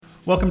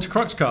Welcome to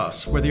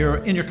Cruxcast. Whether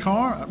you're in your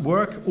car, at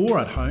work, or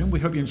at home,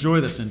 we hope you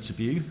enjoy this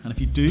interview. And if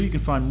you do, you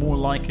can find more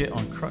like it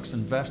on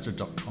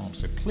cruxinvestor.com.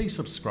 So please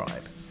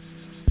subscribe.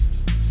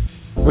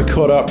 We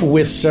caught up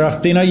with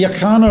Serafino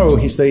Iacono.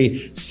 He's the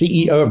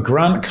CEO of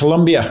Grant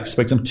Colombia. I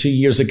spoke to him 2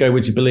 years ago,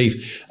 would you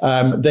believe?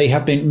 They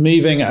have been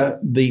moving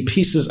the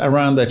pieces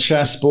around their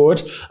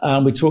chessboard.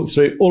 We talked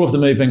through all of the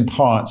moving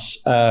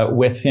parts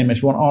with him.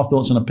 If you want our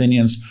thoughts and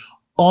opinions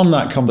on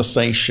that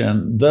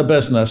conversation, the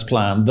business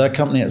plan, the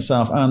company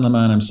itself, and the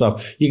man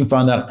himself, you can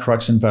find that at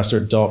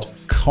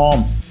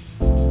cruxinvestor.com.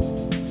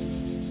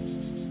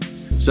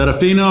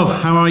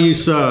 Serafino, how are you,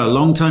 sir?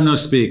 Long time no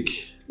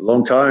speak.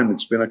 Long time.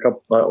 It's been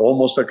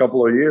almost a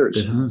couple of years.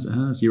 It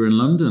has. You were in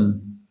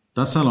London.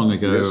 That's how long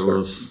ago it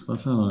was.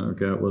 That's how long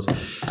ago it was.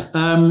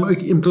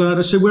 I'm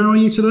glad. So where are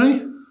you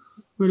today?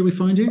 Where do we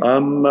find you?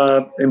 I'm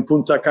in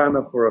Punta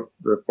Cana for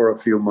a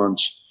few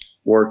months,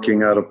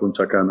 working out of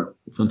Punta Cana.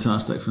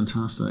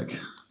 Fantastic.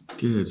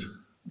 Good.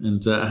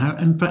 And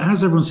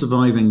how's everyone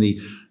surviving the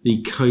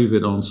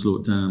COVID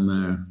onslaught down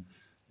there?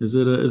 Is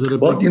it a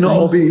well, big thing?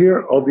 over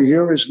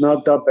here is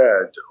not that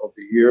bad.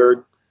 Over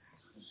here,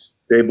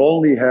 they've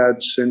only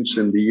had, since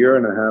in the year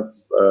and a half,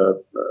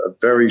 a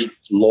very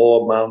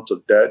low amount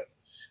of debt.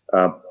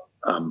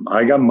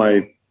 I got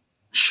my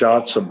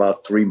shots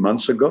about 3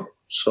 months ago,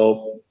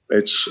 so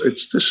this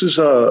is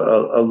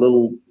a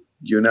little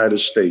United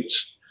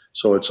States.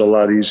 So it's a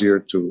lot easier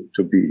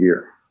to be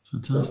here.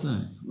 Fantastic.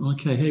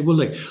 Okay. Hey, well,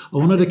 look, I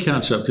wanted to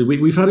catch up because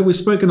we've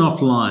spoken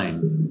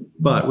offline,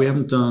 but we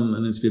haven't done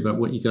an interview about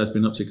what you guys have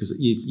been up to because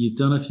you've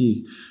done a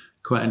few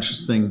quite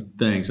interesting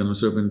things, and I'm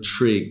sort of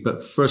intrigued.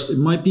 But first, it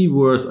might be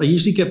worth. I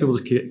usually get people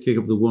to kick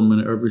off the 1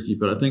 minute overview,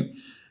 but I think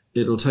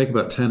it'll take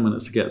about 10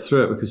 minutes to get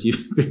through it because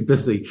you've been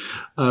busy.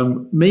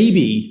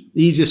 Maybe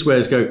the easiest way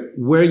is go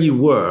where you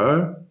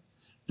were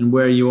and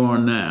where you are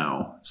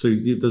now. So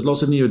there's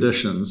lots of new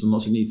additions and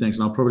lots of new things,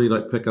 and I'll probably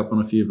pick up on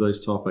a few of those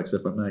topics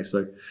if I may.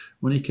 So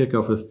why don't you kick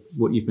off with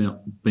what you've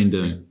been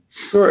doing?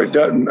 Sure.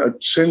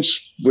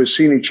 Since we've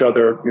seen each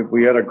other,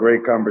 we had a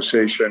great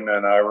conversation,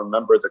 and I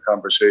remember the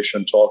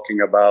conversation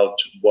talking about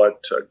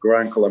what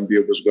Grant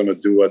Colombia was going to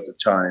do at the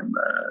time.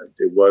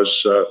 It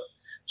was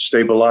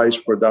stabilize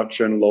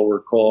production, lower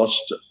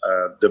cost,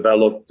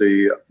 develop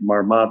the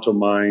Marmato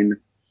mine,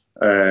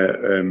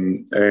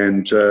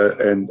 and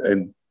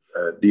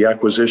the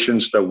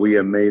acquisitions that we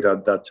had made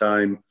at that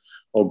time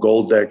of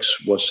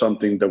Goldex was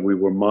something that we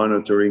were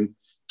monitoring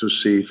to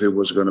see if it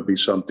was going to be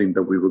something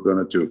that we were going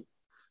to do.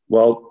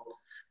 Well,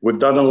 we've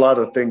done a lot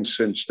of things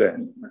since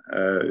then,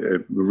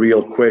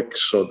 real quick,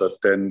 so that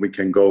then we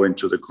can go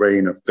into the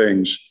grain of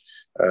things.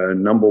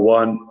 Number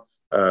one,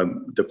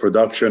 the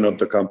production of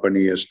the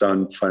company is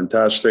done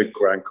fantastic.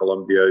 Grant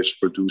Colombia is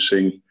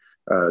producing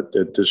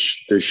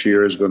this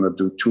year is going to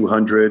do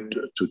 200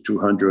 to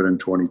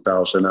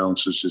 220,000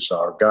 ounces is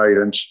our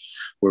guidance.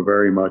 We're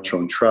very much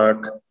on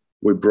track.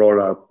 We brought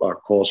our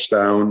costs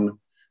down.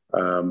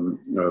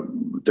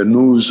 The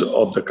news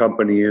of the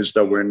company is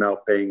that we're now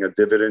paying a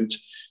dividend.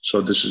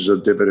 So this is a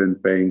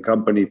dividend paying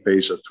company,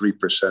 pays a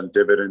 3%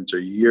 dividend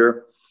a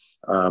year.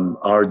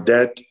 Our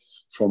debt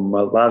from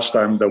last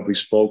time that we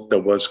spoke,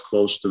 that was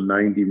close to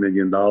 $90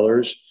 million.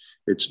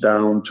 It's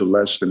down to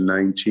less than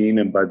 19,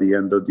 and by the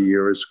end of the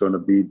year, it's going to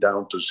be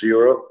down to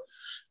zero.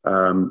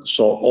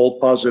 So all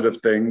positive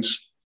things.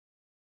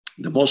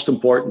 The most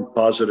important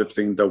positive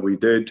thing that we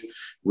did,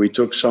 we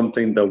took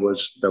something that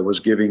was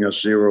giving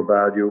us zero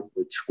value,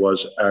 which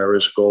was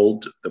Aris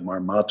Gold, the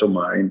Marmato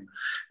mine,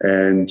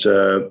 and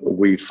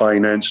we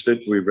financed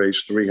it. We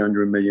raised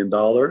 $300 million,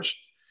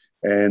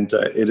 and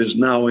it is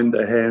now in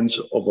the hands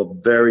of a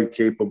very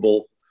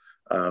capable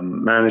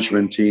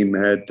management team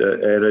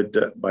headed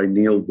by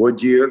Neil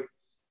Woodyear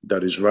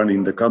that is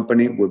running the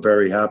company. We're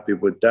very happy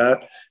with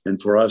that. And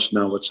for us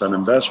now it's an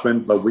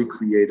investment, but we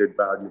created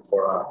value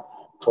for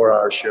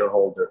our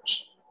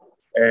shareholders.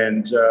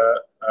 And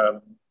the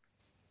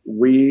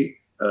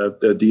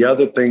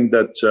other thing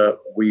that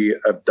we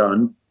have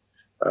done,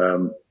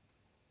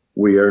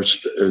 we are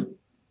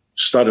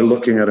started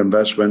looking at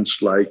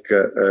investments like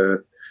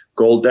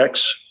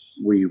Goldex.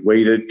 We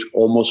waited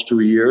almost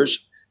 2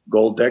 years.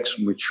 Goldex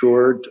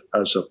matured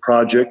as a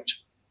project.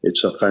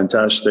 It's a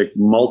fantastic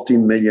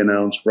multi-million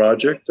ounce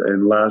project.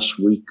 And last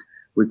week,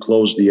 we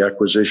closed the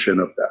acquisition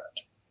of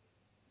that.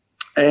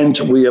 And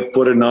we have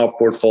put in our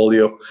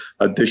portfolio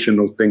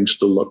additional things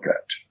to look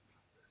at.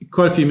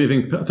 Quite a few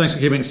moving. Thanks for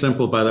keeping it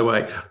simple, by the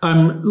way.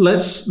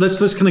 Let's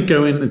kind of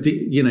go in,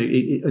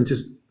 into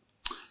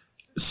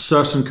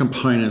certain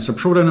components. I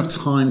probably don't have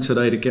time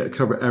today to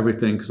cover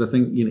everything because I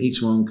think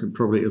each one could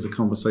probably is a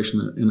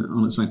conversation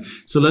on its own.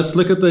 So let's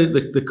look at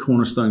the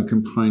cornerstone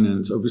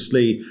component.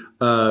 Obviously,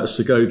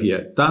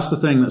 Segovia. That's the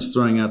thing that's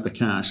throwing out the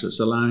cash. That's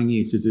allowing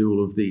you to do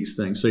all of these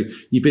things. So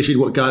you've issued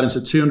what guidance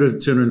at 200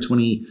 to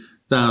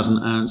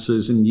 220,000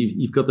 ounces, and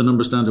you've got the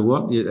numbers down to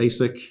what?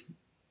 AISC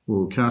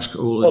or cash?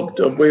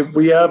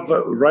 We have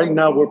right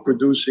now we're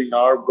producing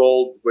our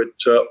gold with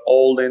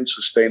all-in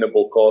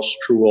sustainable cost,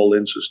 true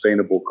all-in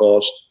sustainable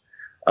cost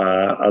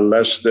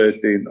less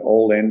than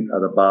all in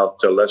at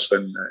about less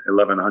than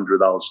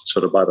 $1,100,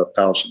 so about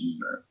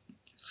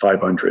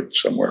 1,500,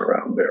 somewhere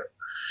around there.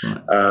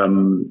 Right.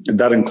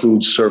 That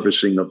includes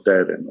servicing of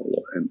debt and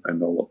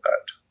all of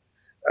that.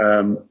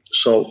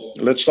 So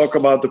let's talk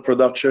about the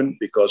production,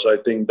 because I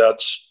think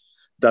that's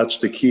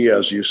the key,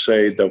 as you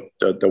say,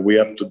 that we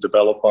have to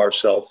develop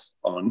ourselves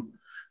on.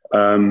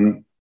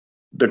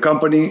 The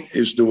company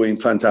is doing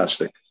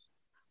fantastic.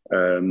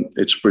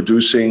 It's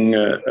producing.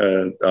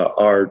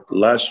 Our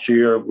last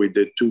year we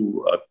did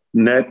two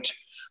net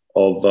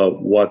of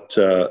what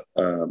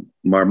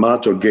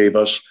Marmato gave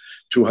us,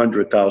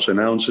 200,000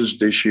 ounces.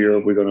 This year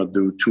we're going to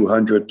do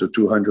 200 to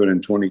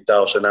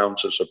 220,000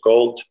 ounces of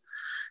gold.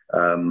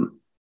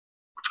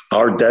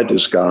 Our debt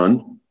is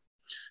gone,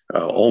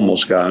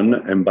 almost gone,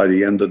 and by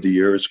the end of the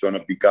year it's going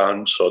to be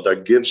gone. So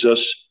that gives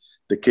us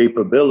the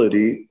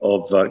capability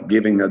of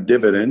giving a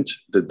dividend.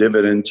 The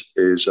dividend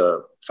is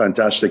a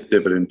fantastic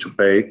dividend to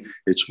pay.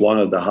 It's one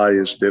of the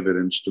highest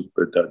dividends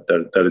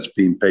that is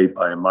being paid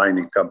by a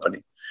mining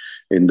company.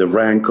 In the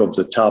rank of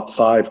the top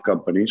 5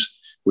 companies,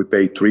 we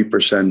pay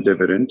 3%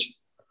 dividend,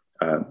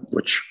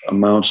 which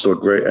amounts to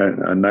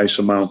a nice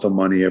amount of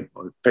money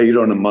paid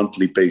on a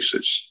monthly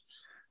basis.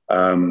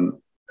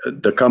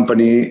 The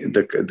company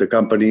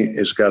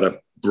has got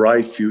a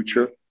bright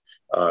future.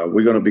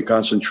 We're going to be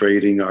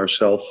concentrating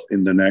ourselves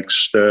in the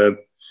next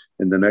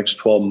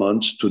 12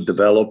 months to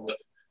develop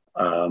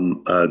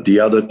the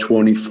other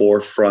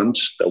 24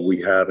 fronts that we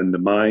have in the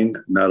mine,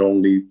 not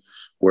only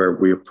where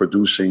we're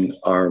producing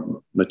our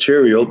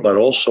material, but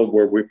also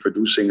where we're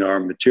producing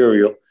our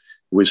material,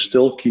 we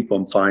still keep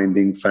on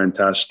finding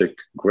fantastic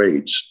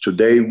grades.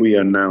 Today, we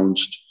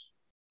announced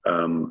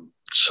a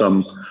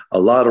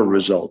lot of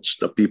results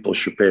that people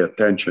should pay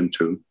attention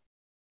to.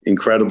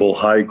 Incredible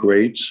high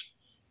grades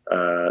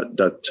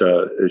that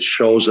it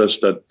shows us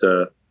that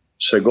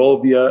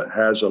Segovia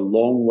has a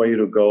long way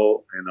to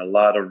go and a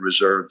lot of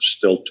reserves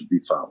still to be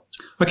found.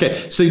 Okay,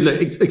 so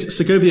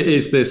Segovia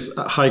is this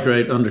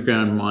high-grade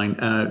underground mine.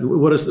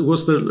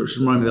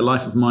 Remind me, the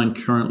life of mine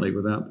currently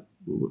without,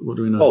 what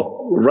do we know?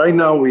 Oh, right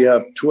now we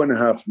have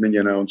 2.5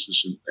 million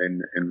ounces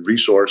in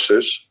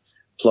resources,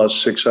 plus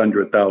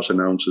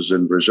 600,000 ounces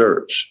in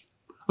reserves.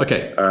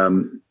 Okay.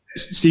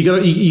 So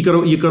you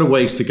got a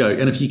ways to go,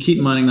 and if you keep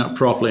mining that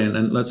properly,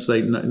 and let's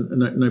say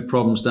no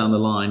problems down the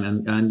line,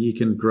 and you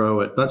can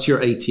grow it, that's your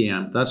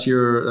ATM, that's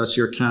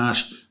your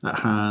cash at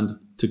hand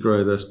to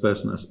grow this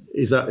business.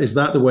 Is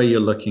that the way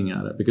you're looking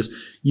at it? Because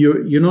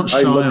you're not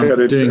shy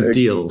on doing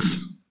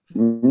deals.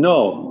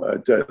 No,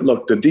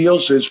 look, the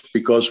deals is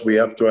because we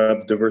have to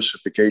have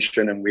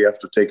diversification and we have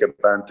to take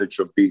advantage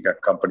of being a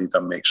company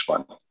that makes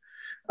money.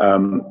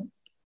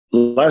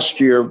 Last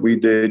year, we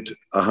did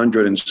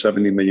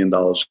 $170 million in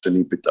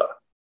EBITDA.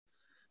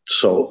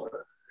 So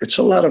it's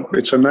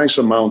a nice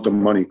amount of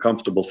money,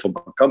 comfortable for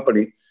a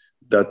company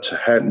that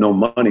had no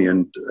money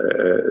and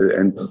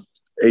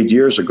 8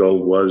 years ago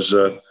was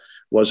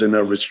in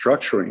a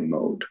restructuring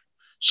mode.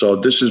 So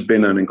this has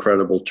been an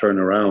incredible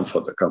turnaround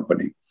for the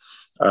company.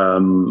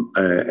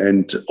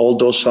 And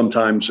although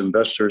sometimes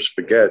investors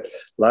forget,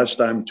 last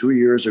time, 2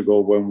 years ago,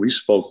 when we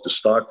spoke, the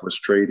stock was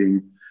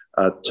trading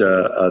at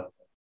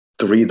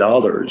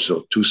 $3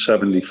 or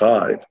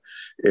 $2.75,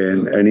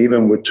 and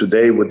even with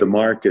today with the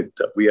market,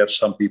 we have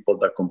some people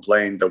that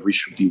complain that we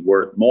should be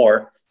worth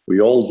more. We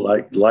all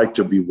like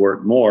to be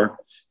worth more.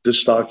 The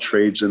stock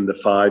trades in the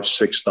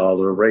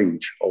 $5-6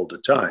 range all the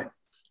time.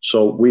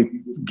 So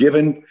we've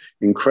given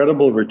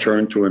incredible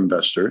return to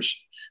investors.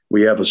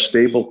 We have a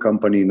stable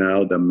company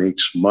now that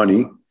makes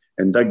money,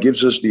 and that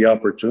gives us the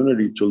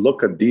opportunity to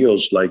look at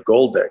deals like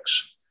Goldex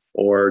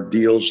or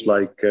deals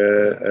like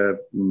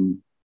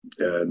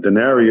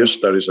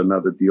Denarius. That is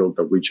another deal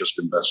that we just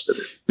invested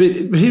in. But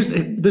here's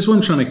this one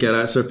I'm trying to get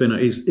at, Serafino,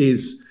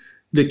 is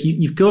look,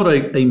 you've got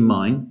a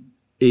mine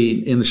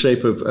in the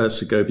shape of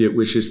Segovia,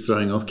 which is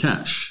throwing off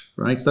cash,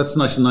 right? That's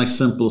a nice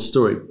simple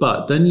story.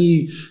 But then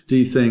you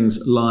do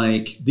things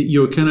like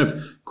your kind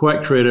of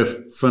quite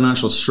creative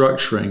financial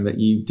structuring that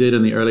you did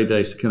in the early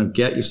days to kind of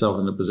get yourself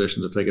in a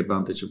position to take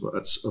advantage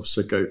of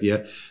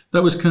Segovia.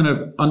 That was kind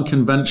of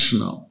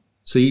unconventional.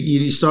 So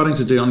you're starting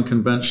to do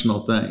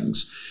unconventional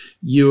things.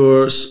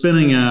 You're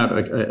spinning out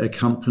a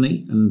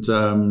company and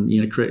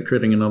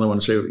creating another one.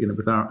 So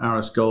with our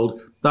Aris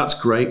Gold, that's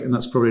great, and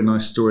that's probably a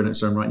nice story in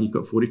its own right. You've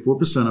got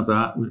 44% of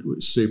that, which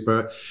is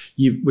super.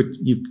 We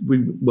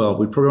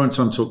probably won't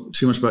time to talk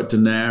too much about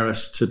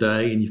Denarius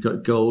today, and you've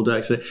got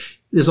Goldex.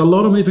 There's a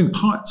lot of moving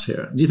parts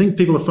here. Do you think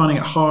people are finding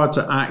it hard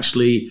to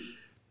actually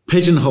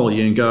pigeonhole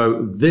you and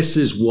go, "This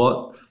is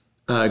what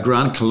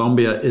Gran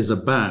Colombia is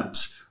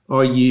about"?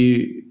 Are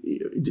you,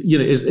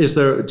 is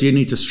there, do you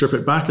need to strip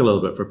it back a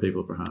little bit for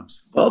people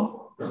perhaps?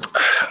 Well,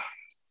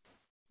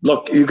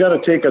 look, you got to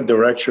take a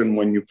direction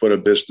when you put a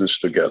business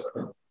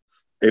together.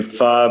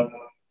 If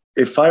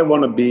I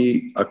want to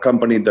be a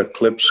company that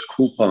clips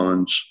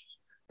coupons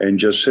and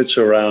just sits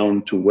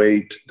around to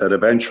wait that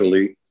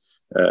eventually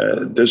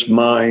this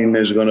mine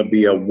is going to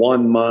be a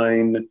one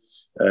mine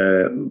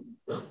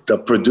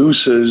that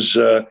produces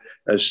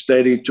a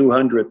steady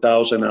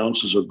 200,000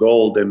 ounces of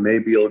gold, and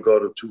maybe it'll go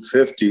to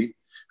 250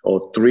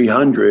 or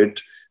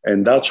 300,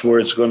 and that's where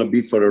it's going to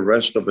be for the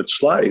rest of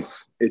its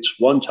life. It's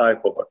one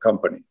type of a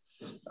company.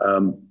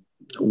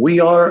 We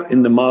are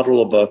in the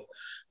model of a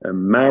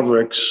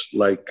Mavericks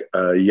like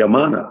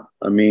Yamana.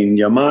 I mean,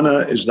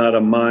 Yamana is not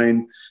a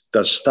mine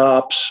that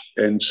stops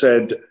and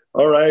said,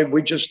 all right,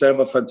 we just have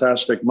a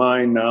fantastic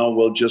mine now,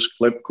 we'll just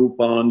clip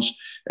coupons.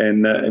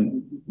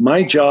 And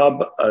my job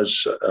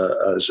as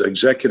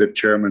executive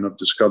chairman of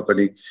this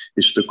company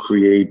is to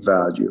create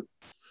value.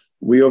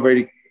 We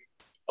already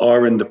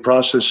are in the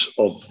process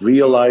of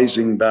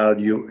realizing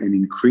value and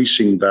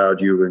increasing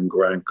value in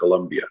Gran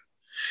Colombia.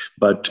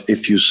 But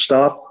if you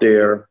stop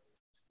there,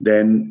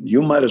 then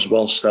you might as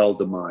well sell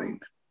the mine,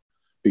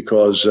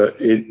 because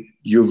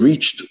you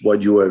reached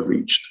what you have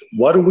reached.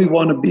 What do we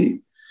want to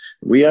be?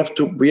 We have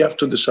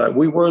to decide.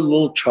 We were a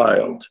little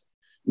child.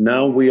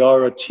 Now we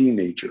are a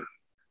teenager.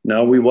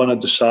 Now we want to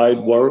decide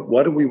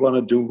what do we want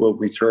to do when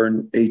we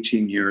turn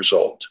 18 years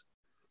old.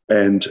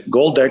 And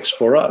Goldex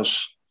for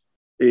us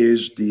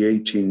is the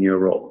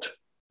 18-year-old.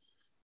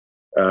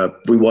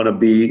 We want to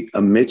be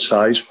a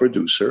mid-sized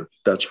producer.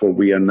 That's what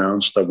we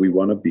announced that we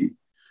want to be.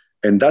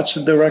 And that's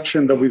the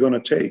direction that we're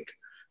going to take.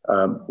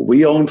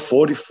 We own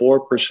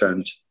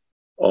 44%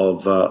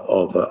 of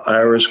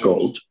Aris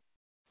Gold.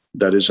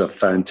 That is a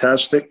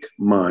fantastic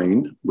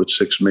mine with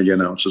 6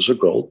 million ounces of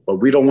gold, but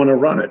we don't want to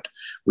run it.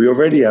 We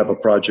already have a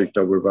project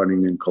that we're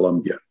running in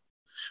Colombia.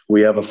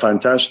 We have a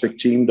fantastic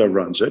team that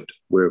runs it.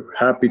 We're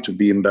happy to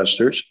be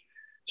investors.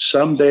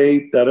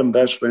 Someday that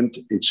investment,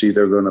 it's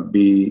either going to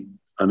be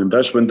an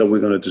investment that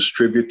we're going to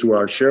distribute to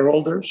our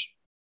shareholders,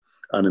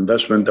 an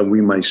investment that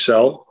we might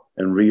sell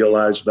and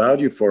realize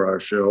value for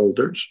our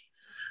shareholders.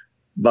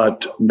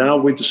 But now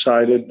we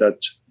decided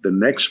that the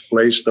next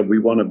place that we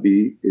want to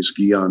be is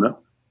Guyana.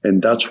 And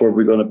that's where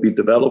we're going to be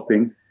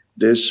developing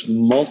this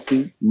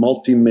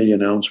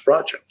multi-million ounce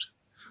project.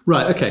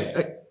 Right.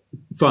 Okay.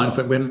 Fine.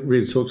 We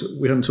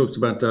haven't talked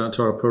about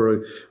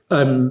Toroparu.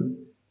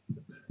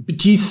 But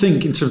do you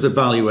think, in terms of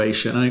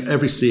valuation,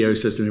 every CEO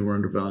says that we're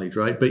undervalued,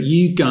 right? But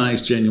you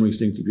guys genuinely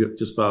seem to be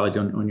just valued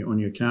on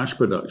your cash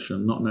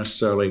production, not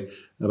necessarily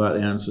about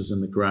the ounces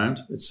in the ground.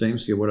 It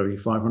seems you're, whatever,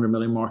 500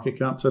 million market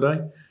cap today.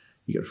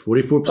 You got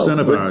 44%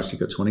 of Aris. You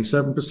got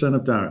 27%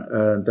 of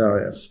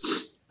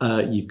Darius.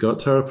 You've got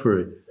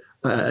Toroparu.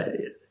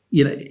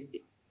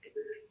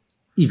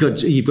 You've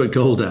got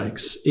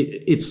Goldex.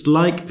 It's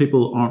like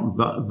people aren't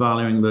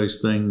valuing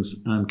those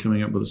things and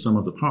coming up with the sum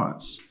of the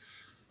parts.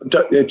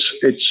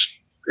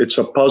 It's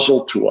a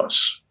puzzle to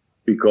us,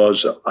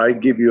 because I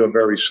give you a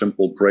very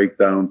simple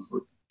breakdown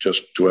for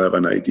just to have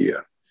an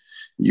idea.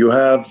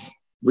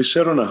 We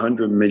sit on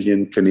 100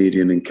 million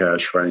Canadian in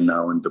cash right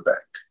now in the bank.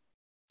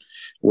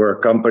 We're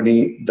a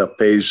company that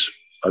pays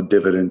a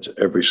dividend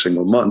every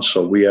single month,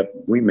 so we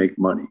make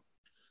money.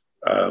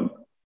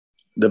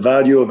 The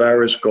value of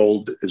Aris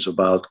Gold is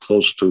about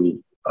close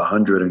to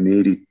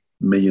 $180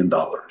 million.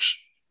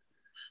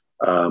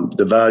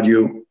 The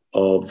value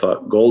of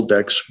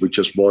Goldex, we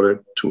just bought it,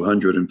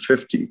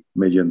 $250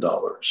 million.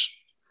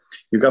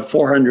 You got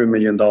 $400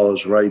 million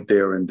right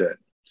there and then.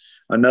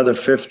 Another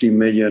 $50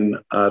 million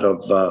out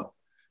of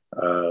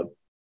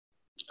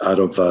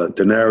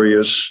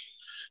Denarius.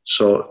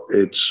 So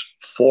it's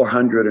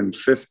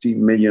 $450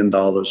 million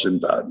in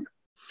value.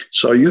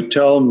 So you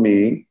tell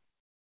me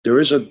there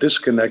is a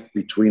disconnect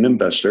between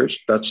investors.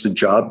 That's the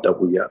job that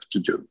we have to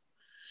do.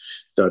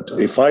 That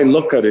if I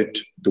look at it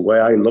the way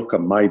I look at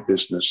my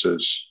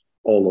businesses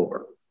all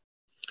over,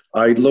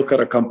 I look at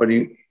a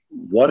company,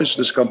 what is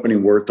this company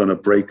worth on a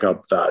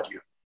breakup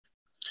value?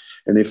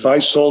 And if I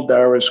sold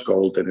Aris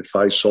Gold and if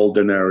I sold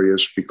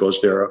Denarius,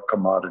 because there are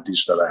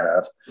commodities that I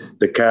have,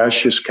 the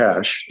cash is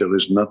cash. There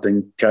is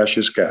nothing, cash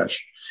is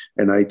cash.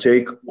 And I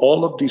take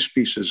all of these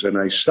pieces and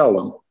I sell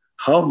them,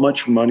 how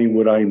much money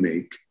would I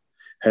make?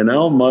 And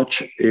how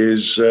much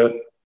is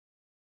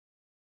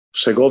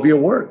Segovia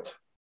worth?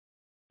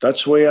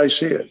 That's the way I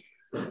see it.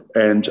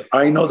 And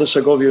I know that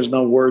Segovia is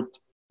now worth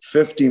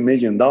 $50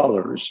 million,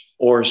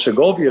 or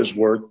Segovia is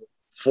worth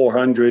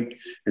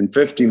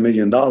 $450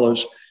 million,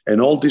 and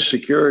all the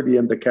security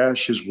and the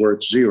cash is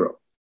worth zero.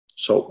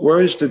 So where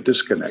is the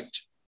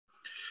disconnect?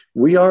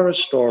 We are a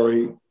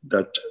story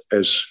that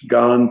has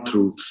gone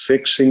through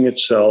fixing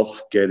itself,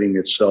 getting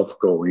itself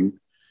going.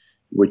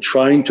 We're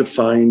trying to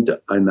find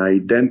an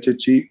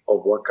identity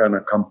of what kind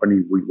of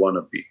company we want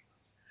to be.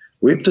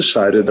 We've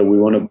decided that we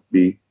want to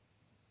be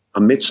a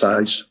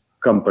mid-sized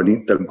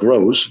company that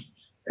grows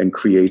and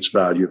creates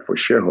value for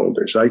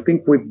shareholders. I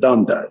think we've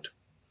done that.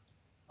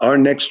 Our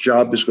next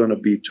job is going to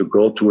be to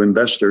go to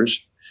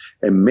investors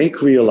and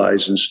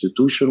realize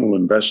institutional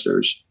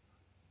investors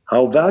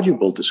how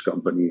valuable this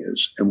company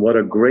is and what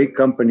a great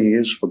company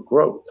is for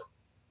growth.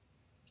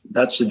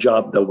 That's the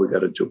job that we got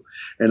to do.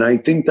 And I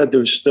think that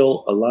there's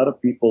still a lot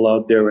of people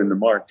out there in the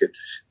market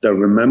that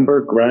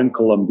remember Gran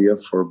Colombia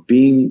for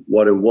being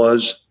what it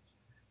was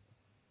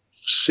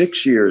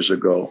 6 years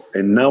ago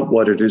and not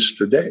what it is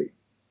today.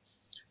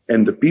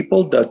 And the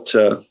people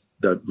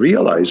that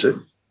realize it,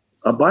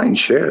 are buying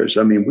shares.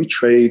 I mean, we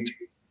trade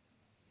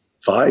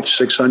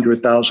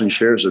 500,000-600,000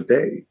 shares a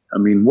day. I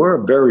mean,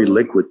 we're a very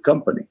liquid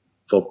company.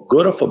 For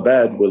good or for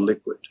bad, we're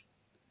liquid.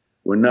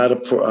 We're not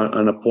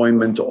an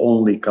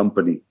appointment-only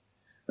company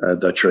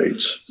that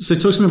trades. So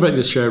talk to me about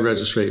this share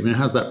registry. I mean,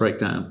 how's that break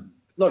down?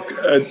 Look,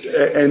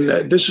 and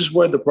this is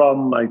where the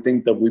problem I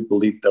think that we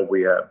believe that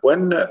we have.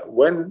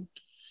 When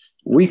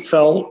we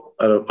fell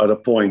at a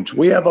point,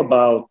 we have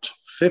about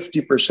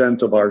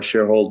 50% of our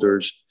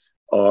shareholders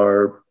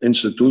are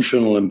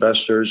institutional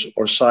investors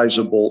or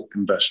sizable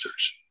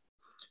investors.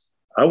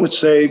 I would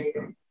say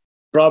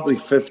probably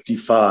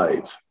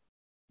 55.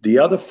 The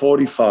other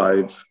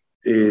 45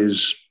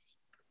 is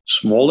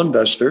small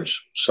investors.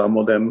 Some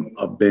of them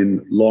have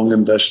been long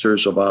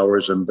investors of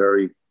ours and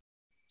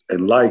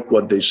like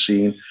what they've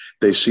seen.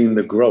 They've seen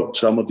the growth.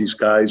 Some of these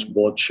guys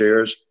bought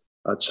shares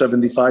at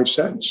 75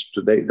 cents.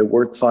 Today, they're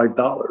worth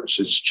 $5.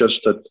 It's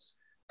just that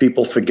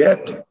people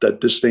forget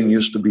that this thing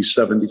used to be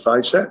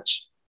 75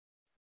 cents.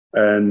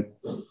 And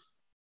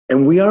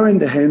we are in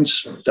the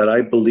hands that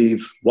I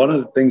believe one of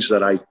the things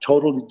that I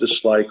totally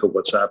dislike of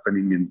what's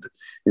happening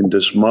in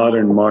this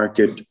modern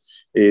market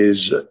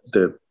is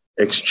the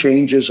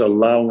exchanges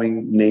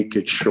allowing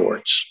naked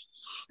shorts.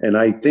 And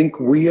I think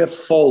we have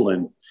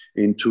fallen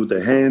into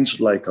the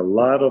hands, like a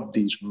lot of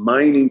these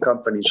mining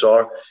companies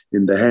are,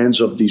 in the hands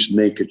of these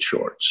naked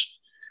shorts.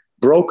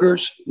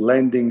 Brokers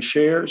lending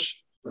shares,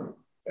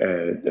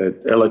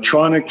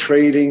 electronic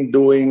trading,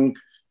 doing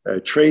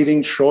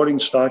trading, shorting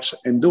stocks,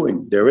 and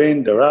doing. They're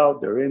in, they're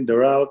out, they're in,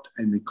 they're out,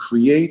 and it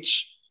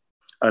creates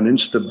an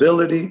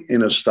instability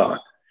in a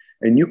stock.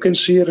 And you can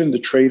see it in the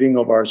trading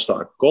of our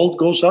stock. Gold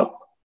goes up,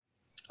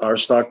 our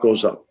stock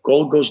goes up.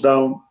 Gold goes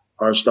down,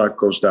 our stock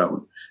goes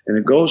down. And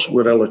it goes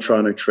with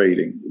electronic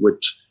trading, with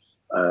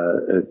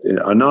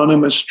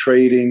anonymous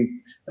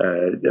trading,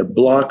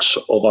 blocks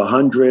of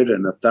 100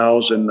 and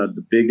 1,000 at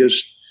the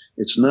biggest.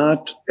 It's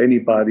not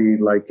anybody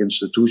like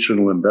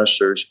institutional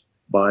investors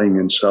buying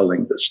and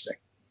selling this thing.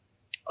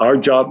 Our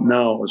job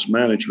now as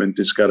management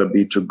is got to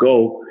be to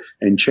go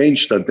and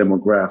change that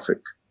demographic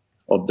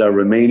of the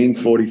remaining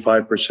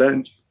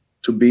 45%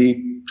 to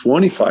be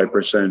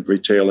 25%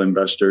 retail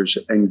investors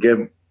and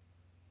give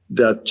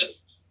that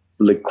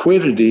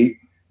liquidity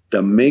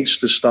that makes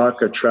the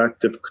stock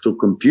attractive to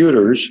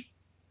computers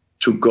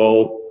to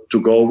go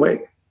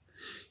away.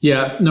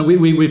 Yeah, no,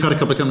 we've had a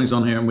couple of companies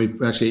on here, and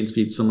we've actually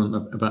interviewed someone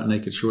about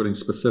naked shorting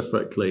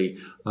specifically.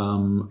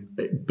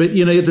 But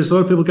there's a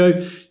lot of people go,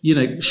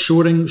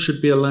 shorting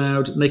should be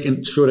allowed.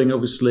 Naked shorting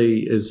obviously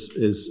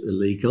is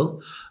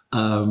illegal,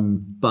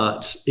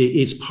 but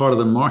it's part of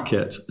the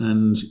market,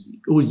 and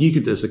all you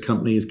can do as a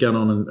company is get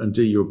on and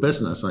do your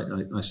business.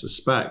 I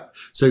suspect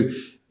so.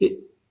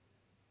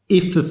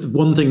 If the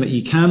one thing that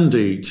you can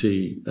do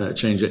to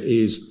change it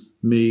is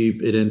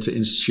move it into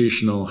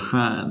institutional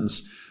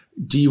hands,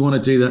 do you want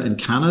to do that in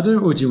Canada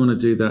or do you want to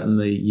do that in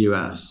the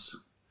US?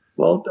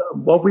 Well,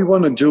 what we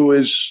want to do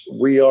is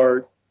we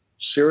are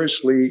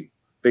seriously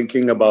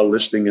thinking about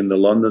listing in the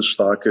London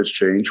Stock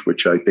Exchange,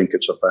 which I think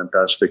it's a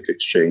fantastic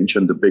exchange,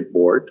 and the big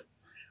board.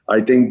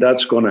 I think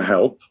that's going to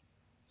help.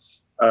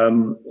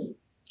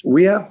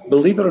 We have,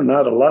 believe it or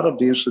not, a lot of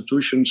the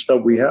institutions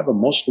that we have are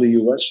mostly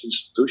US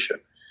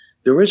institutions.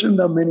 There isn't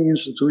that many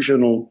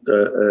institutional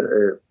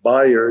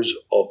buyers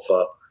of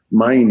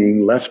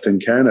mining left in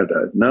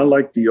Canada, not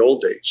like the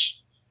old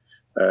days.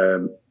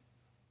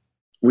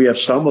 We have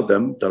some of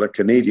them that are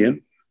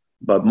Canadian,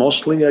 but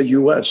mostly are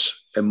US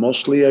and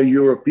mostly are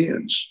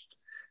Europeans.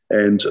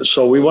 And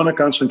so we want to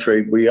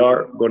concentrate. We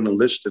are going to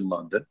list in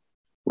London.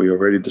 We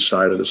already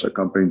decided as a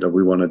company that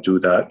we want to do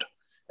that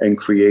and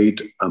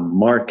create a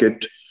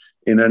market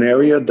in an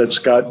area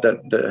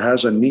that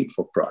has a need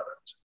for product.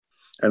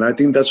 And I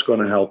think that's going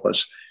to help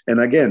us. And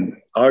again,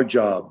 our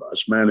job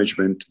as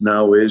management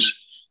now is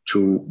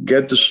to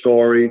get the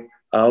story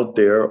out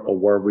there of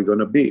where we're going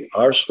to be.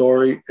 Our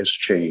story has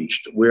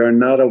changed. We are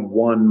not a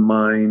one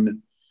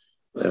mine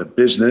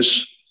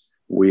business.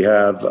 We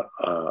have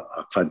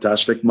a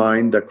fantastic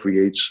mine that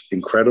creates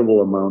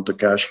incredible amount of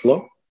cash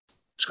flow.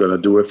 It's going to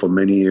do it for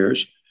many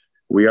years.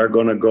 We are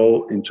going to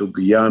go into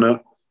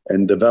Guyana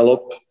and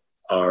develop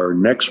our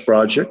next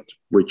project,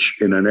 which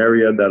in an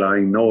area that I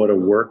know it'll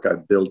work.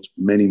 I've built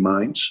many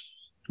mines.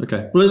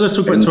 Okay. Well, let's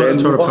talk about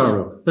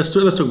Toroparu. Let's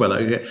talk about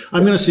that. Okay.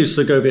 I'm going to assume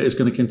Segovia is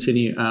going to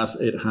continue as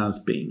it has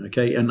been.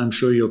 Okay. And I'm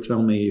sure you'll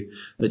tell me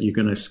that you're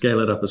going to scale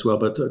it up as well.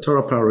 But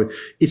Toroparu,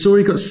 it's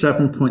already got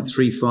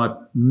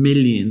 7.35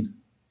 million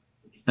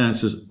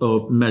ounces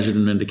of measured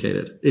and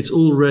indicated. It's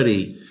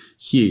already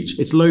huge.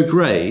 It's low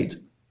grade.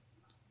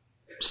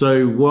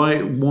 So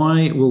why,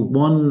 well,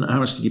 one,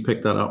 how much did you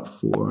pick that up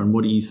for? And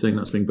what do you think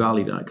that's being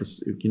valued at?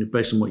 Because,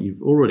 based on what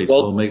you've already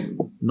told me,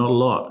 not a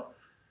lot.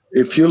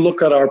 If you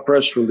look at our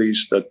press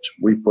release that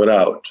we put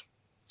out,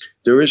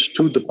 there is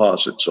two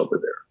deposits over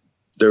there.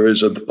 There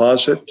is a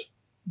deposit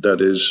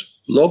that is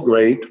low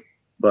grade,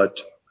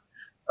 but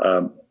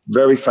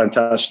very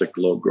fantastic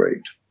low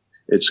grade.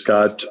 It's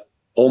got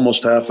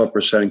almost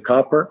 0.5%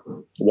 copper,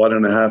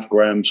 1.5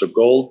 grams of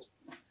gold.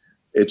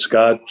 It's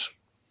got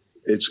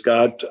It's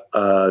got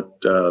a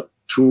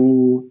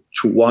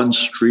 2-to-1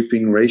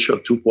 stripping ratio,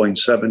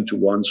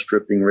 2.7-to-1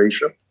 stripping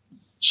ratio.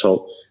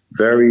 So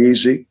very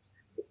easy.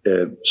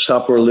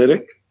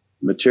 Saprolitic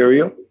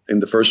material in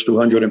the first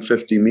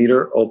 250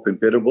 meter, open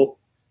pitable.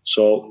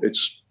 So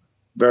it's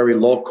very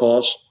low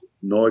cost,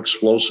 no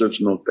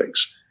explosives, no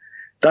things.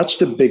 That's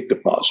the big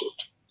deposit.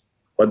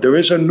 But there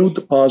is a new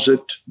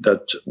deposit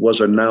that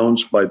was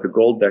announced by the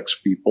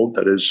Goldex people,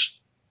 that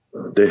is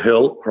the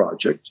Hill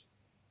project.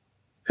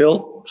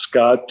 Hill's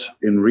got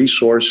in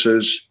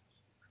resources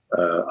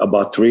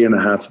about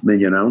 3.5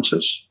 million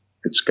ounces.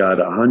 It's got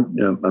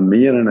 1.5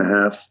 million,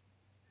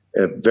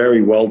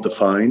 very well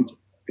defined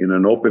in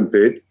an open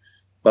pit,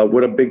 but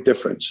with a big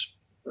difference.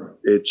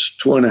 It's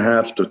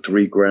 2.5 to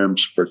 3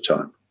 grams per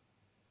ton.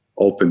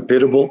 Open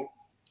pitable,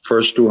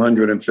 first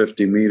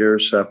 250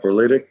 meters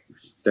saprolitic,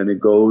 then it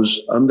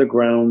goes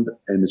underground,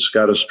 and it's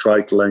got a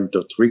strike length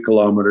of 3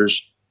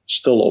 kilometers,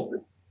 still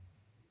open,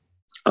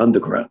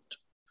 underground.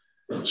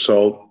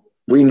 So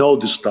we know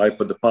this type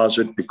of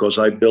deposit because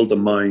I built a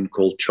mine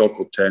called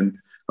Choco 10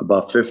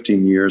 about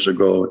 15 years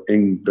ago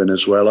in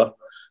Venezuela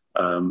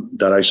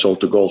that I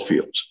sold to Gold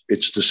Fields.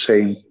 It's the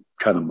same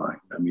kind of mine.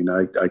 I mean,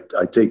 I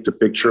take the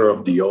picture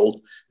of the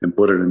old and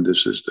put it in.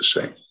 This is the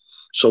same.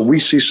 So we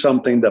see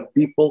something that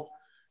people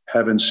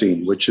haven't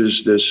seen, which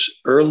is this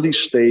early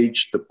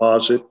stage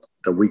deposit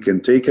that we can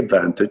take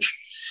advantage.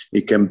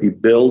 It can be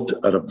built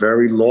at a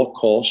very low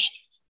cost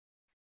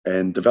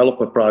and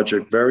develop a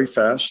project very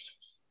fast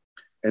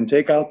and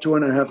take out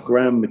 2.5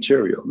 gram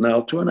material.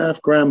 Now,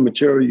 2.5 gram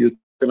material, you're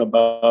talking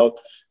about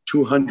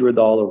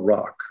 $200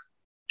 rock,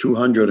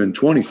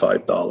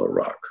 $225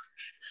 rock,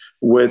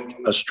 with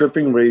a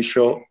stripping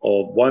ratio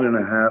of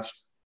 1.5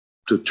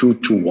 to 2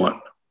 to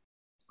 1.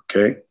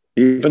 Okay,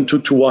 even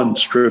 2 to 1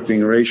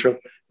 stripping ratio,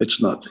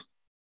 it's nothing.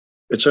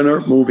 It's an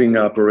earth moving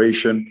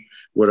operation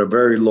with a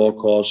very low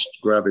cost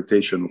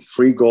gravitational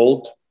free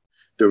gold.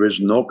 There is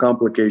no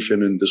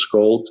complication in this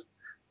gold,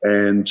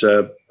 and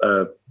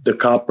the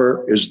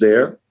copper is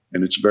there,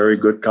 and it's very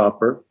good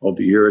copper.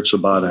 Over here, it's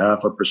about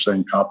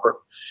 0.5% copper.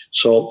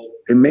 So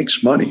it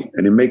makes money,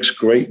 and it makes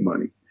great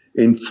money.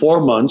 In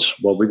 4 months,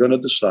 what we're going to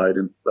decide,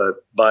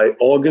 by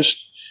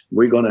August,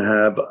 we're going to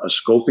have a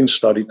scoping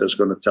study that's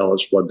going to tell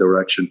us what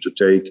direction to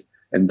take,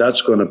 and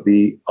that's going to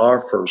be our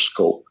first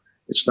scope.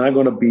 It's not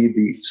going to be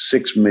the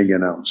 6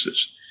 million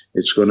ounces.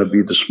 It's going to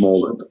be the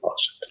smaller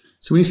deposit.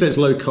 So when you say it's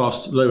low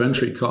cost, low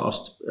entry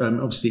cost,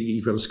 obviously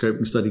you've got a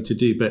scoping study to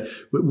do, but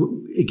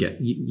again,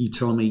 you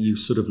tell me you've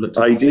sort of looked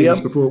at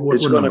this before.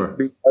 What number?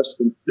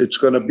 It's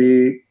going to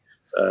be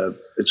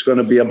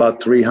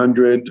about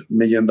 $300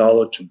 million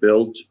to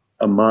build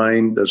a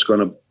mine that's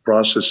going to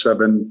process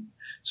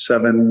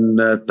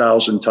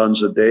 7,000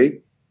 tons a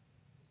day.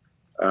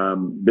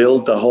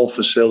 Build the whole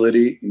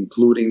facility,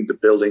 including the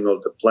building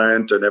of the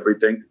plant and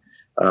everything,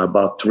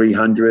 about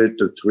 $300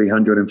 to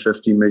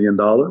 $350 million.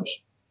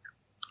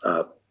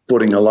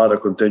 Putting a lot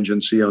of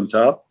contingency on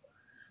top.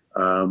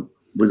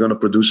 We're going to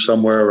produce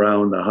somewhere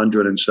around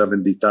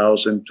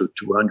 170,000 to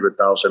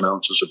 200,000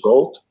 ounces of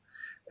gold,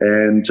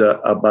 and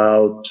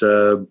about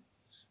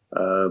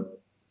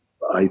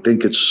I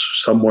think it's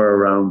somewhere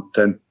around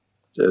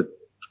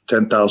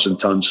 10,000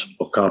 tons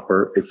of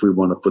copper if we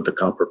want to put the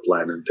copper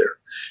plant in there.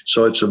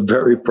 So it's a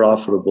very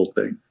profitable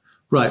thing.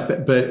 Right,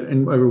 but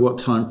over what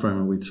time frame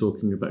are we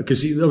talking about?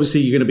 Because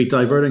obviously you're going to be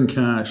diverting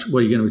cash.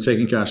 Well, you're going to be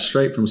taking cash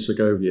straight from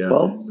Segovia,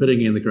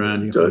 putting it in the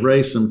ground. You have to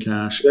raise some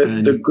cash.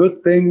 The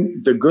good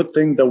thing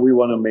that we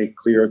want to make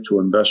clear to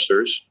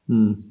investors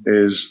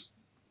is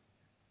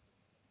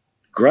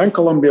Gran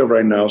Colombia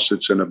right now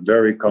sits in a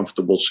very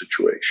comfortable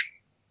situation.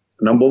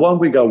 Number one,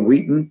 we got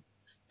Wheaton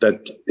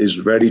that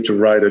is ready to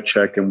write a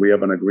check, and we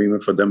have an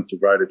agreement for them to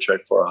write a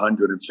check for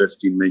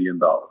 $150 million.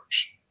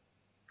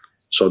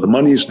 So the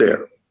money is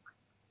there.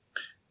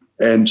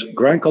 And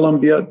Gran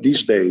Colombia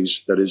these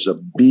days, that is a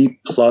B+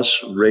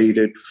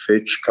 rated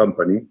Fitch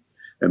company.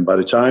 And by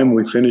the time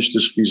we finish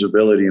this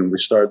feasibility and we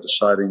start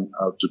deciding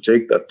how to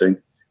take that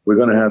thing, we're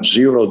going to have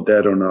zero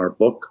debt on our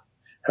book,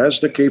 has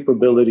the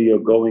capability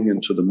of going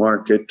into the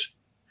market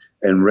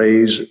and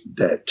raise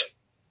debt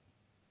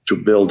to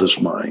build this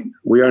mine.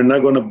 We are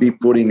not going to be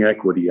putting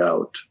equity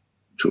out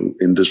to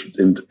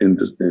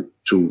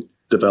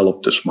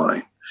develop this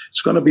mine.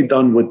 It's going to be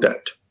done with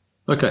debt.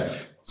 Okay.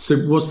 So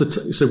what's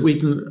so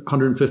Wheaton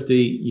 150?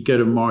 You go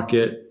to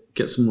market,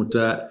 get some more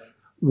debt.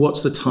 What's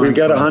the time? We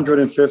got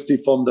 150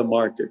 from the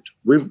market.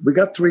 We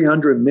got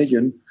 300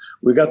 million.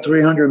 We got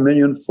 300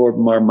 million for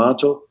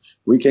Marmato.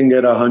 We can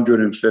get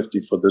 150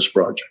 for this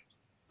project.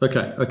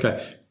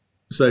 Okay.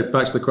 So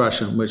back to the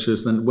question, which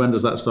is then when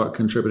does that start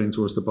contributing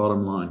towards the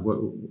bottom line?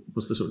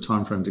 What's the sort of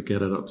time frame to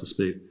get it up to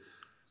speed?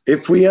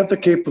 If we have the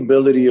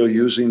capability of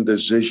using the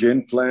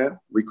Zijin plan,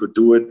 we could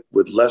do it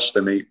with less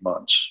than 8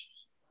 months.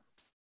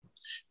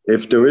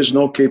 If there is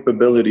no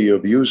capability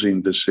of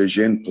using the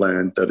Zijin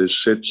plant that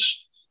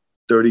sits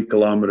 30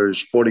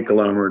 kilometers, 40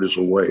 kilometers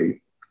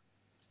away,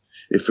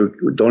 if we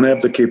don't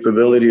have the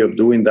capability of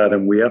doing that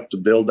and we have to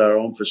build our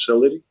own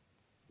facility,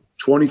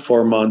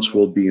 24 months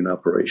will be in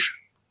operation.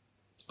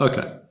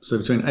 Okay, so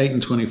between 8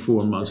 and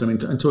 24 months. I mean,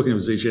 I'm talking of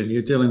Zijin,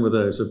 you're dealing with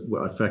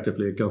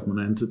effectively a government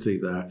entity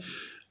there.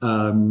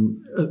 Are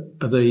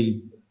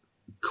they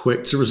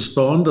quick to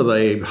respond? Are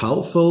they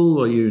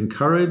helpful? Are you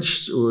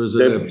encouraged, or is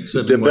it?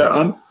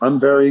 I'm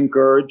very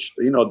encouraged.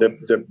 You know,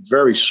 they're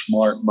very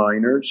smart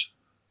miners.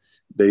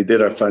 They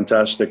did a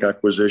fantastic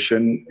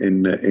acquisition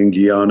in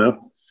Guyana.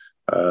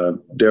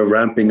 They're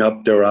ramping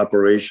up their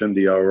operation,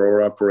 the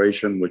Aurora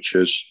operation, which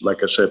is,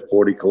 like I said,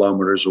 40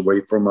 kilometers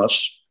away from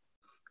us.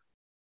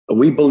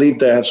 We believe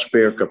they have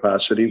spare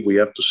capacity. We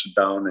have to sit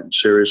down and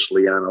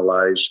seriously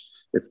analyze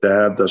if they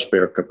have the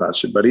spare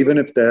capacity. But even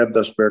if they have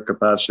the spare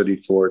capacity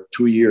for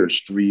 2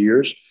 years, 3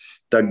 years,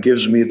 that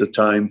gives me the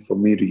time for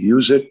me to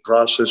use it,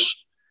 process,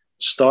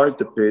 start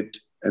the pit,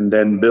 and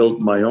then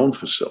build my own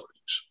facilities.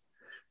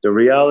 The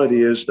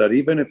reality is that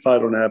even if I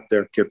don't have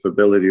their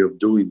capability of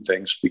doing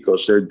things,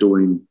 because they're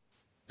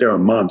a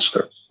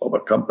monster of a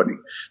company.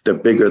 They're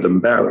bigger than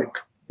Barrick,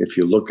 if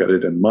you look at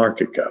it in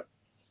market cap.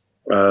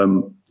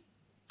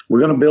 We're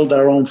going to build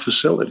our own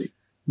facility.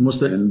 How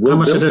much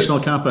additional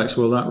CapEx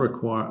will that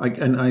require?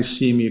 And I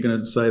assume you're going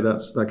to say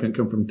that can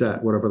come from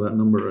debt, whatever that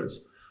number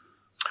is.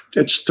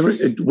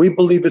 We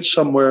believe it's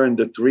somewhere in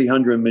the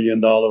 $300 million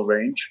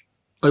range.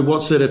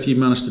 What's it if you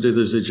manage to do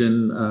the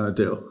Zijin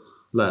deal?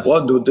 Less?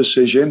 Well, the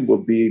decision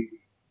will be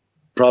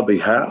probably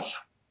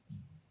half,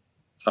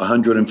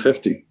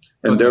 150.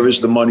 And there is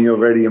the money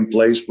already in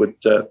place with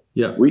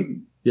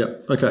Wheaton. Yeah.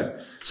 Okay.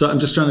 So I'm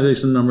just trying to do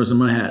some numbers in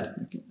my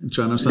head,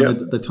 trying to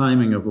understand the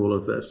timing of all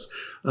of this,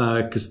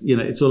 because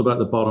it's all about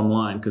the bottom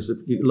line. Because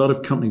a lot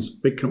of companies,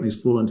 big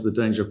companies, fall into the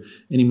danger of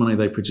any money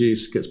they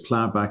produce gets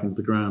plowed back into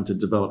the ground to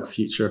develop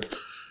future.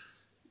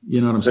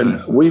 You know what I'm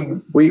saying? And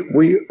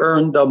we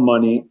earn the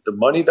money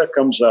that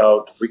comes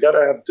out. We got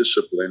to have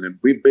discipline, and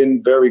we've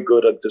been very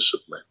good at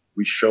discipline.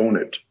 We've shown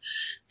it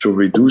to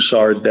reduce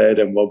our debt,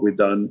 and what we've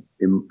done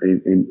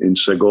in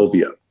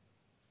Segovia.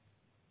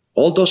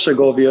 Although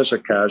Segovia is a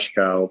cash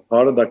cow,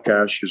 part of that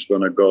cash is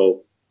going to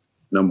go,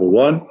 number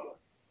one,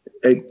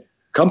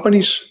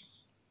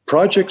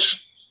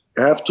 projects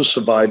have to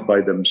survive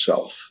by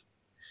themselves.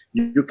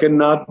 You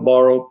cannot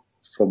borrow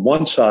from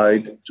one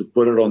side to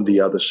put it on the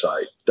other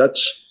side.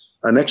 That's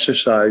an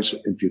exercise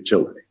in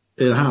futility.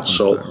 It happens,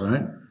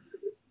 right?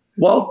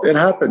 Well, it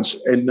happens,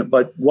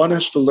 but one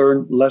has to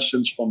learn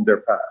lessons from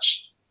their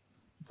past,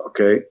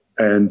 okay?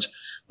 And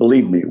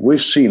believe me,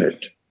 we've seen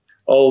it.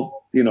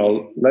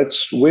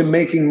 We're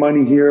making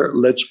money here,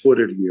 let's put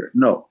it here.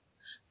 No,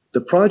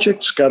 the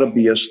project's got to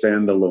be a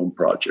standalone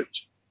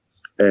project.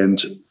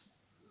 And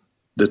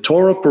the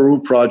Toro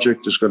Peru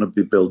project is going to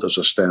be built as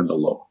a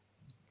standalone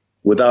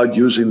without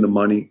using the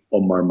money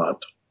of Marmato,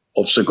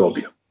 of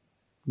Segovia.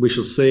 We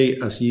shall see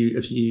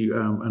if you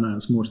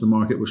announce more to the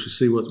market. We shall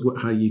see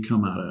how you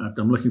come at it.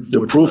 I'm looking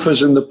forward. The proof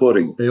is in the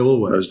pudding,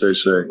 always, as they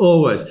say.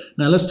 Always.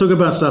 Now let's talk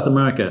about South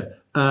America.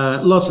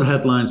 Lots of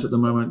headlines at the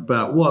moment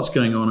about what's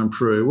going on in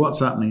Peru, what's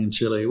happening in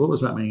Chile, what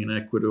was happening in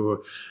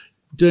Ecuador,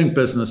 doing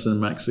business in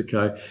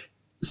Mexico,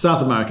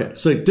 South America.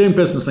 So doing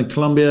business in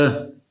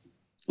Colombia.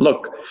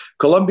 Look,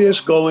 Colombia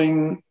is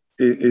going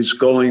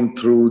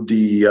through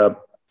the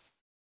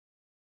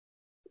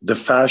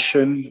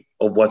fashion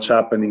of what's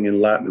happening in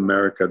Latin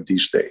America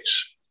these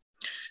days.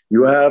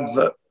 You have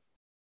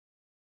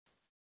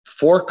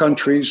 4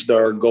 countries that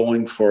are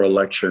going for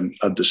election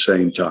at the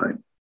same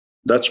time.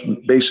 That's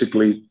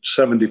basically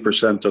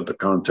 70% of the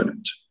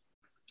continent.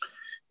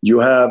 You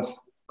have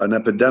an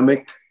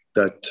epidemic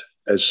that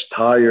has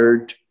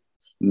tired,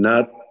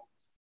 not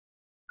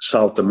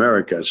South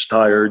America, has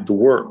tired the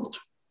world.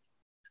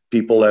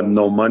 People have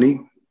no money.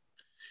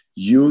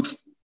 Youth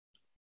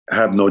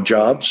have no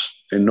jobs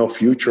and no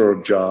future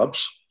of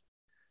jobs.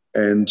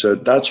 And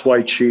that's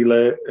why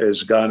Chile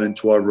has gone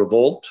into a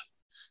revolt.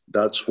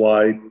 That's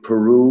why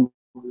Peru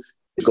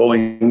is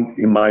going,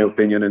 in my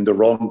opinion, in the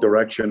wrong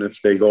direction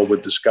if they go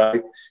with this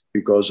guy.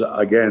 Because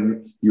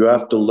again, you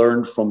have to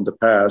learn from the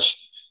past.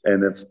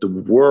 And if the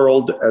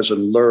world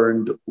hasn't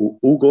learned who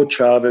Hugo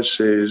Chavez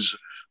is,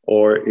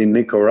 or in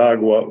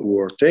Nicaragua, who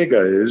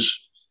Ortega is,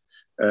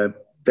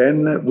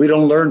 then we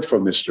don't learn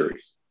from history.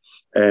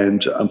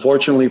 And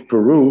unfortunately,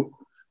 Peru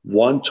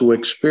want to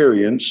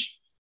experience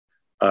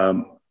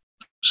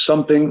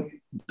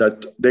something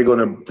that they're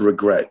going to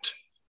regret.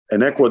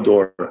 And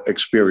Ecuador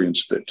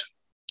experienced it.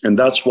 And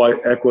that's why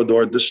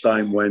Ecuador this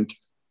time went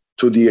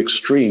to the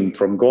extreme,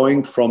 from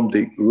going from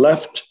the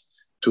left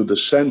to the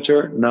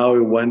center. Now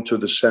it went to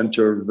the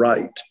center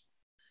right.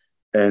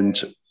 And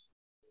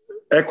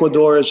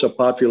Ecuador is a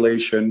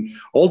population,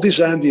 all these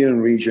Andean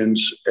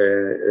regions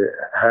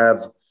have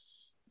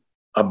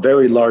a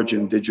very large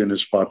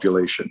indigenous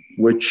population,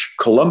 which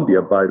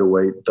Colombia, by the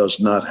way, does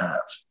not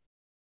have.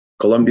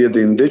 Colombia, the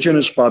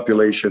indigenous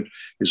population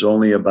is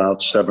only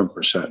about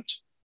 7%.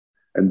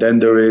 And then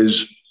there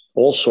is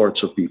all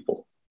sorts of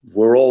people.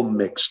 We're all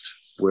mixed.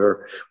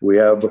 We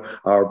have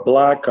our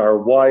Black, our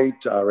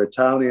white, our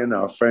Italian,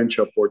 our French,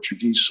 our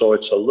Portuguese. So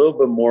it's a little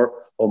bit more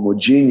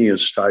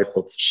homogeneous type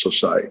of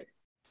society.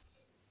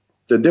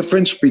 The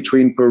difference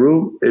between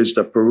Peru is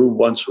that Peru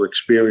wants to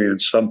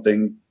experience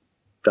something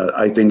that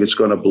I think is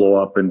going to blow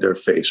up in their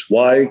face.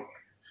 Why?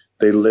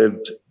 They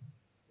lived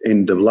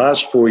in the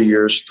last 4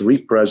 years, 3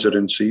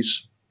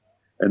 presidencies,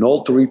 and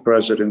all 3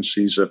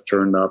 presidencies have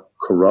turned out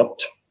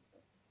corrupt.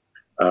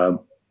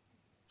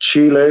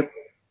 Chile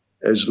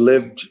has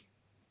lived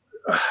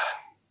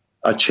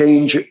a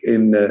change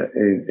in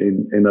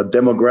a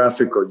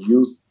demographic of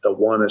youth that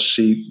want to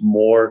see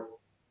more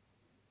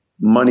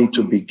money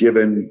to be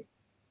given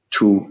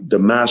to the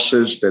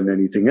masses than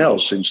anything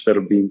else, instead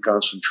of being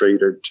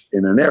concentrated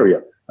in an area.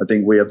 I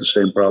think we have the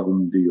same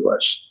problem in the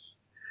US.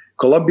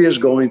 Colombia is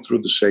going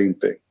through the same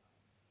thing.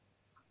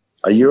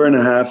 A year and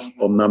a half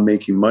of not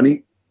making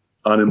money,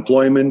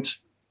 unemployment,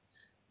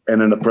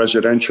 and in a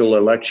presidential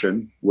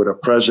election with a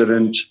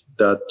president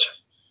that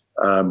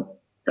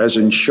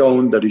hasn't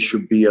shown that he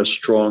should be as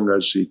strong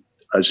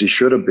as he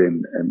should have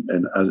been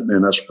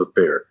and as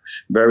prepared.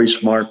 Very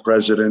smart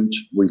president.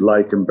 We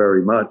like him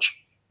very much,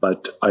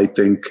 but I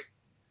think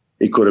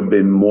he could have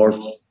been more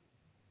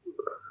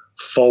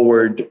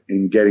forward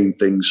in getting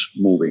things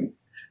moving.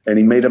 And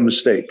he made a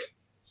mistake.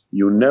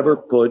 You never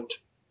put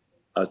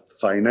a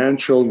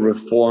financial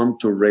reform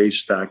to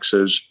raise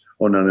taxes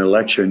on an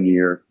election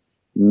year,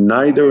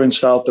 neither in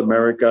South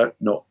America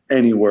nor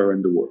anywhere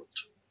in the world.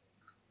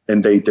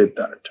 And they did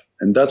that.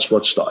 And that's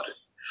what started.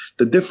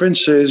 The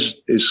difference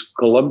is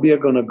Colombia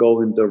going to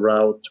go in the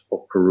route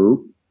of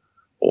Peru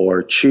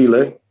or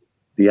Chile?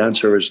 The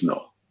answer is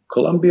no.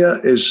 Colombia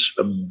is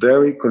a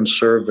very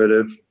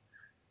conservative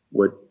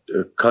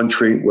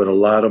country with a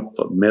lot of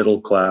middle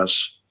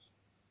class.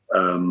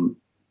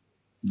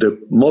 The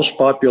most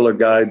popular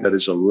guy that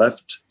is a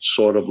left,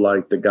 sort of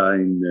like the guy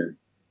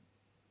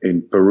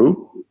in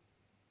Peru,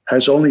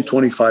 has only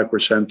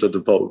 25% of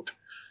the vote.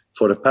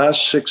 For the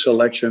past 6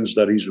 elections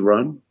that he's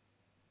run,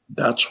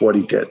 that's what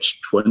he gets,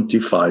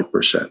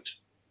 25%.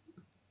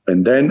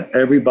 And then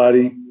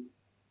everybody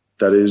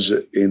that is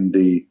in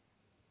the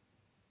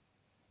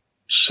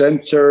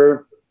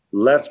center,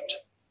 left,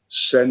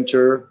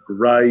 center,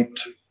 right,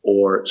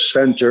 or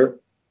center,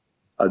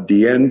 at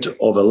the end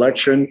of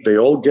election, they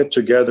all get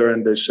together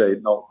and they say,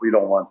 no, we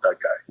don't want that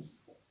guy.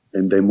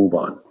 And they move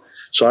on.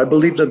 So I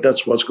believe that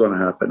that's what's going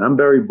to happen. I'm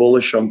very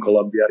bullish on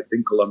Colombia. I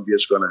think Colombia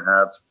is going to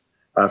have,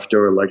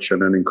 after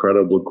election, an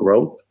incredible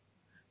growth.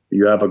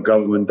 You have a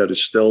government that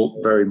is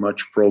still very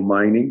much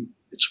pro-mining.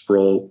 It's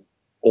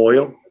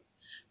pro-oil.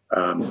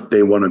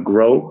 They want to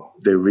grow.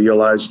 They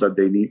realize that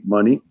they need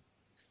money.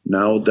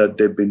 Now that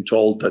they've been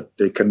told that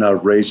they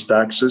cannot raise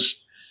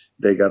taxes,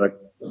 they got to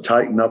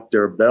tighten up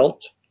their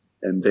belt,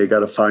 and they got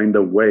to find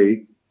a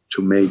way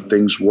to make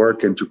things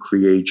work and to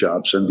create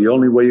jobs. And the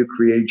only way you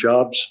create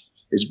jobs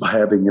is by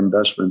having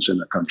investments in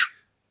the country.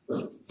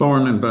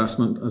 Foreign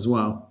investment as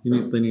well.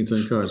 They need to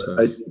encourage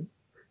this.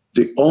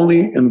 The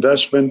only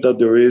investment that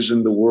there is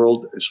in the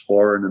world is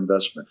foreign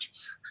investment,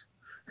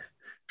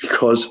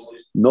 because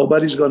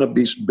nobody's going to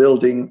be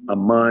building a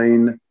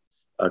mine.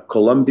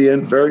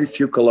 Very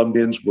few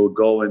Colombians will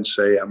go and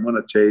say, I'm going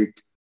to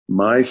take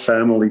my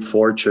family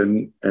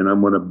fortune and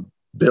I'm going to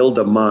build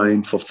a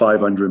mine for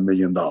 $500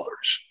 million.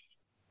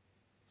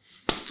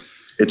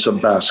 It's a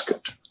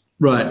basket.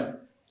 Right.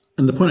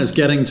 And the point I was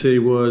getting to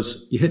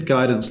was, you hit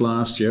guidance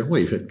last year. Well,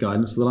 you've hit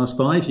guidance for the last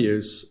 5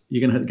 years. You're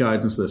going to hit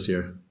guidance this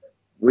year.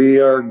 We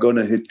are going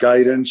to hit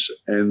guidance,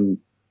 and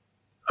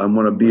I'm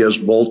going to be as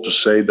bold to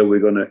say that we're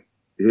going to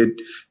hit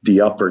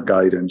the upper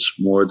guidance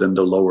more than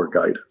the lower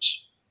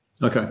guidance.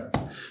 Okay,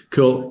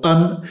 cool.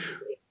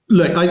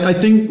 Look, I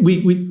think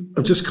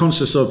I'm just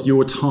conscious of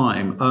your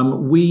time.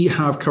 We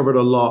have covered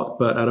a lot,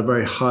 but at a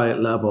very high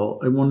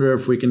level. I wonder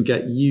if we can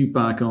get you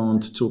back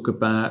on to talk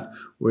about,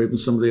 or even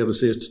some of the other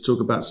CEOs to talk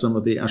about some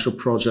of the actual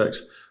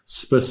projects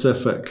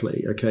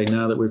specifically. Okay,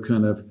 now that we've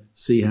kind of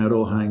see how it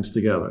all hangs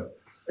together.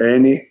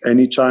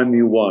 Anytime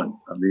you want.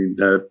 I mean,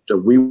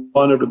 we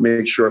wanted to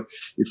make sure,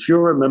 if you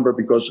remember,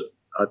 because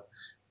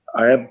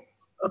I have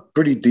a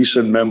pretty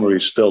decent memory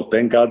still.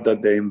 Thank God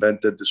that they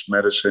invented this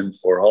medicine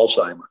for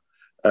Alzheimer.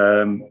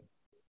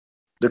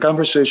 The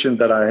conversation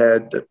that I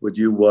had with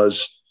you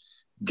was,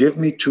 give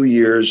me 2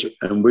 years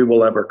and we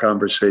will have a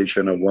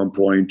conversation at one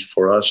point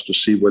for us to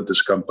see what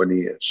this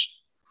company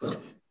is.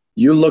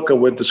 You look at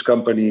what this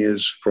company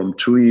is from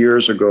 2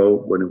 years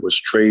ago when it was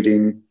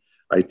trading.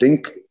 I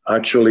think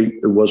actually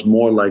it was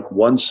more like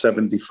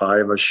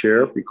 175 a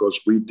share, because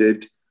we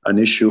did an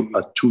issue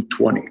at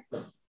 220,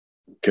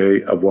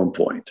 okay, at one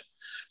point.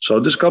 So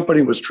this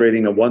company was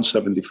trading at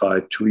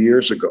 175 2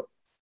 years ago.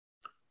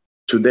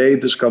 Today,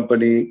 this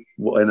company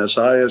went as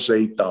high as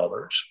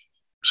 $8.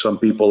 Some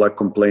people are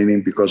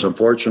complaining because,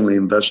 unfortunately,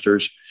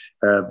 investors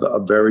have a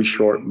very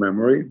short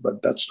memory,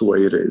 but that's the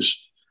way it is.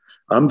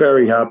 I'm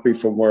very happy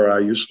from where I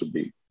used to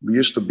be. We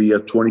used to be a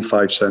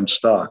 25-cent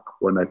stock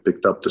when I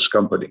picked up this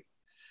company.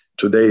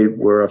 Today,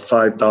 we're at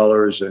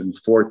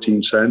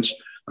 $5.14.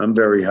 I'm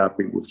very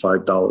happy with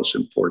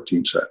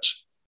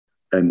 $5.14.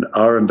 And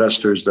our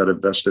investors that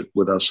invested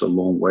with us a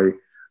long way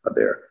are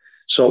there.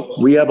 So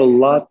we have a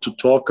lot to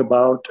talk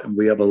about and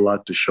we have a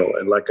lot to show.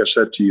 And like I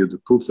said to you, the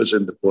proof is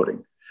in the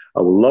pudding.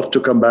 I would love to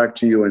come back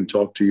to you and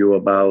talk to you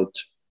about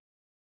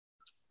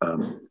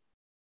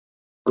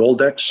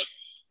Goldex,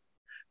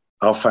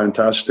 how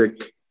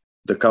fantastic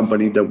the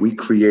company that we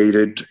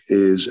created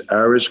is.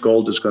 Aris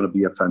Gold is going to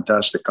be a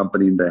fantastic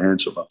company in the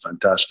hands of a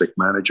fantastic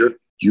manager.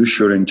 You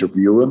should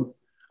interview him.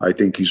 I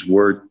think he's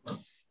worth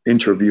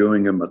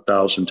interviewing him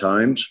 1,000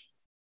 times.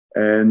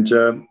 And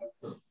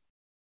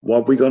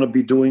what we're going to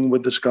be doing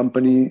with this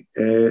company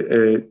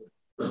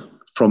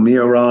from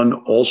here on,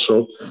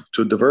 also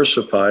to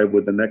diversify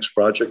with the next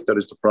project, that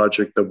is the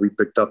project that we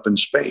picked up in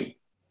Spain,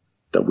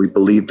 that we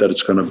believe that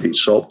it's going to be.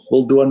 So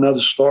we'll do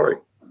another story.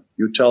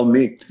 You tell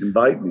me,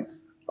 invite me.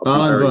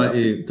 I'll invite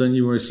you. Don't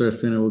you worry,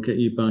 Serafino. We'll get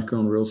you back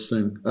on real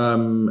soon.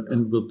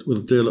 And we'll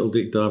do a little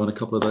deep dive on a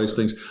couple of those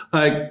things.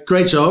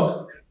 Great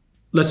job.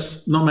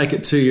 Let's not make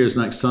it 2 years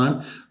next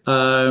time.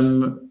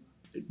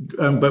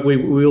 But we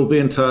will be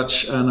in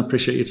touch, and I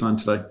appreciate your time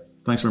today.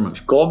 Thanks very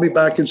much. Call me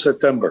back in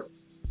September.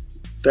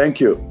 Thank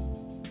you.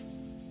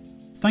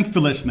 Thank you for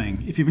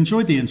listening. If you've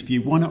enjoyed the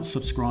interview, why not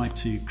subscribe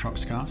to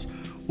Cruxcast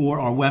or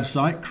our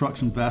website,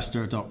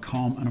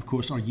 cruxinvestor.com, and of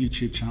course our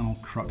YouTube channel,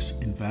 Crux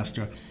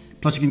Investor.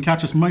 Plus, you can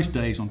catch us most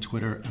days on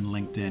Twitter and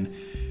LinkedIn.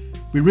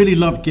 We really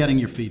love getting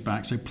your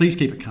feedback, so please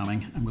keep it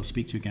coming, and we'll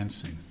speak to you again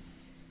soon.